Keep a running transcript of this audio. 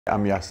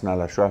I'm Yasin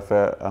El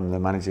Ashrafi. I'm the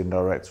Managing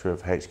Director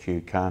of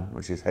HQ CAN,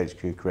 which is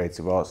HQ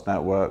Creative Arts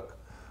Network.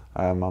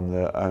 I'm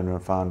the owner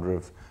and founder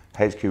of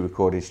HQ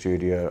Recording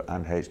Studio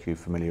and HQ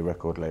Familia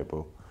record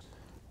label.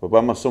 But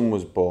when my son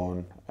was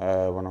born,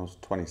 when I was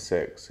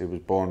 26, he was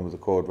born with a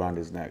cord around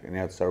his neck and he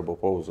had cerebral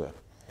palsy.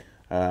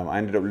 I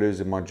ended up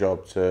losing my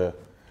job to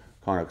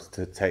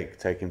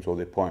take him to all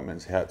the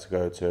appointments he had to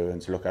go to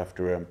and to look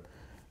after him.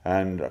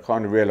 And I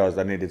kind of realised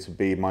I needed to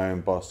be my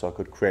own boss so I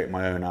could create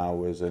my own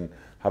hours and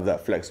have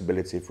that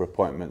flexibility for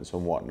appointments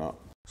and whatnot.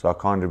 So I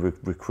kind of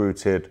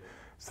recruited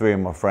 3 of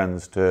my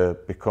friends to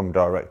become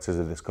directors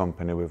of this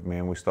company with me,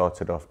 and we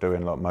started off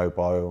doing like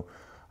mobile,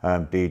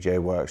 DJ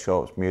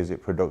workshops,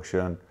 music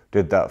production.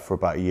 Did that for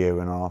about 1.5 years,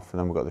 and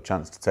then we got the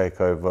chance to take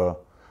over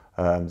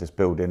this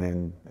building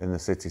in the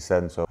city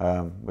centre.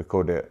 We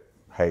called it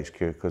HQ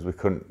because we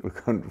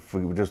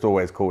just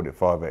always called it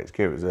 5HQ.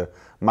 It was a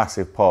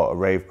massive part of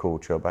rave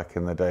culture back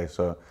in the day,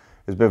 so it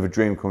was a bit of a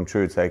dream come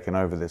true taking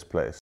over this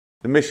place.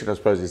 The mission, I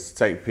suppose, is to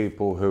take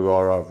people who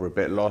are either a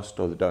bit lost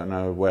or they don't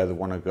know where they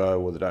want to go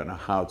or they don't know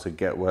how to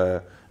get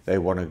where they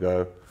want to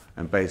go,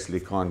 and basically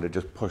kind of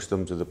just push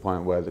them to the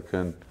point where they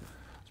can,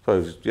 I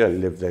suppose,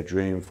 live their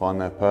dream, find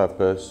their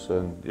purpose,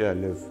 and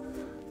live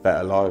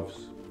better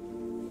lives.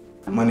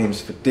 My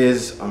name's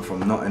Diz, I'm from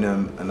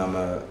Nottingham and I'm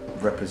a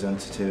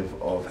representative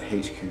of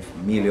HQ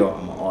Familia.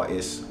 I'm an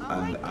artist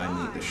and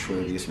I make the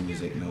shrewiest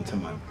music known to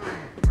man.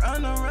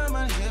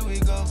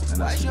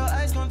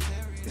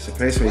 It's a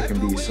place where you can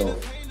be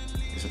yourself.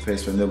 It's a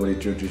place where nobody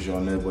judges you,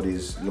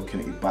 nobody's looking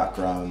at your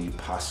background, your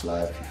past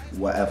life,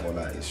 whatever.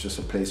 Like, it's just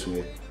a place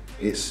where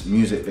it's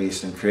music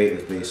based and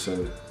creative based,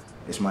 so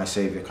it's my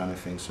saviour kind of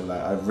thing. So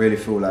like, I really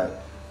feel like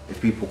if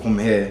people come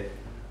here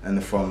and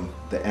they're from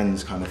the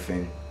ends kind of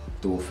thing,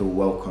 they will feel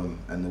welcome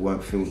and they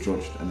won't feel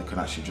judged, and they can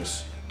actually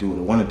just do what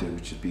they want to do,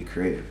 which is be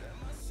creative.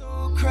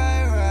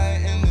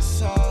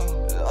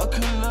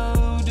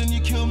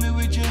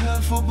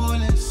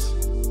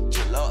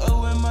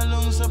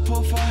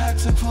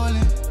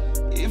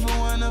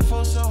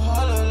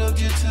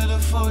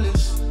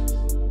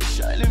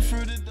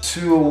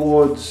 Two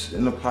awards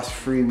in the past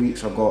 3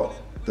 weeks. I got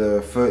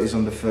the 30s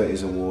Under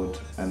 30s award,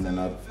 and then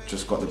I've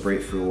just got the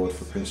Breakthrough award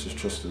for Princess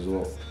Trust as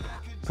well.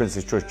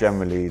 Princess Trust,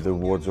 generally the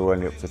awards are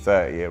only up to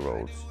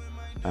 30-year-olds,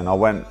 and I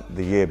went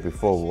the year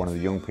before with one of the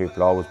young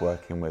people I was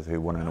working with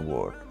who won an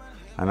award,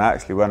 and I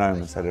actually went home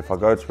and said, if I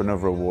go to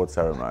another award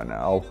ceremony,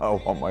 I'll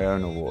want my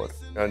own award.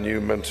 Our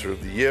new Mentor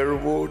of the Year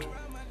award,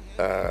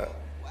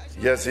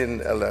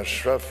 Yasin El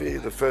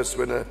Ashrafi, the first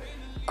winner,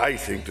 I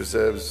think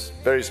deserves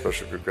very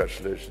special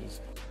congratulations.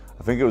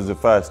 I think it was the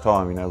first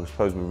time, I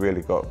suppose we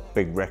really got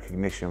big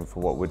recognition for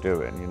what we're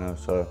doing,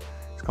 so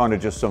it's kind of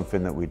just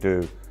something that we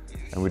do,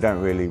 and we don't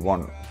really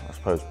want, I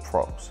suppose,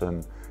 props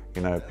and,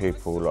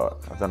 people like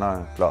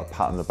a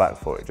pat on the back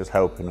for it. Just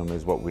helping them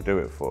is what we do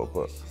it for,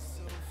 but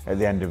at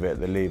the end of it,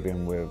 they're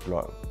leaving with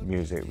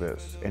music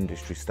that's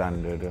industry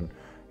standard, and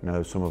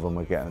some of them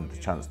are getting the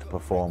chance to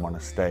perform on a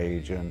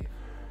stage, and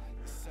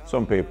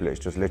some people it's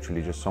just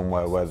literally just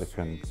somewhere where they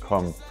can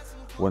come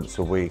once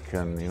a week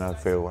and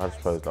feel, I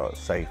suppose,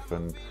 safe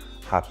and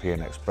happy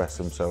and express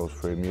themselves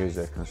through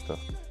music and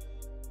stuff.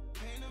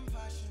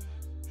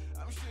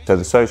 So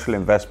the social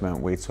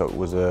investment we took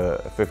was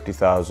a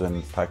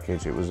 50,000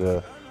 package. It was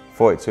a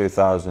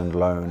 42,000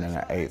 loan and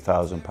an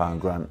 £8,000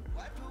 grant,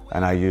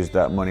 and I used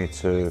that money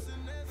to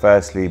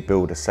firstly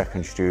build a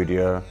second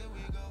studio,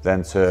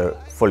 then to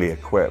fully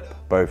equip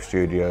both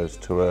studios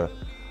to a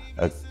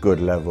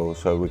good level,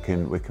 so we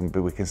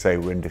can say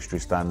we're industry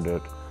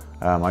standard.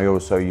 I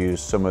also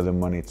used some of the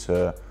money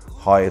to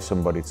hire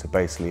somebody to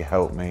basically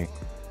help me.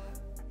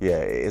 Yeah,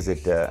 it is a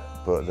debt,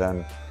 but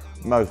then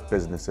most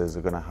businesses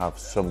are going to have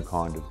some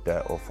kind of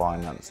debt or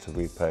finance to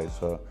repay,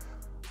 so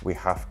we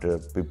have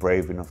to be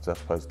brave enough to, I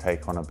suppose,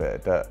 take on a bit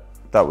of debt.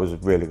 That was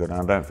really good, and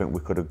I don't think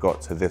we could have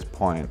got to this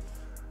point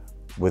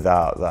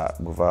without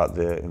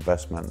the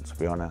investment, to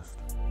be honest.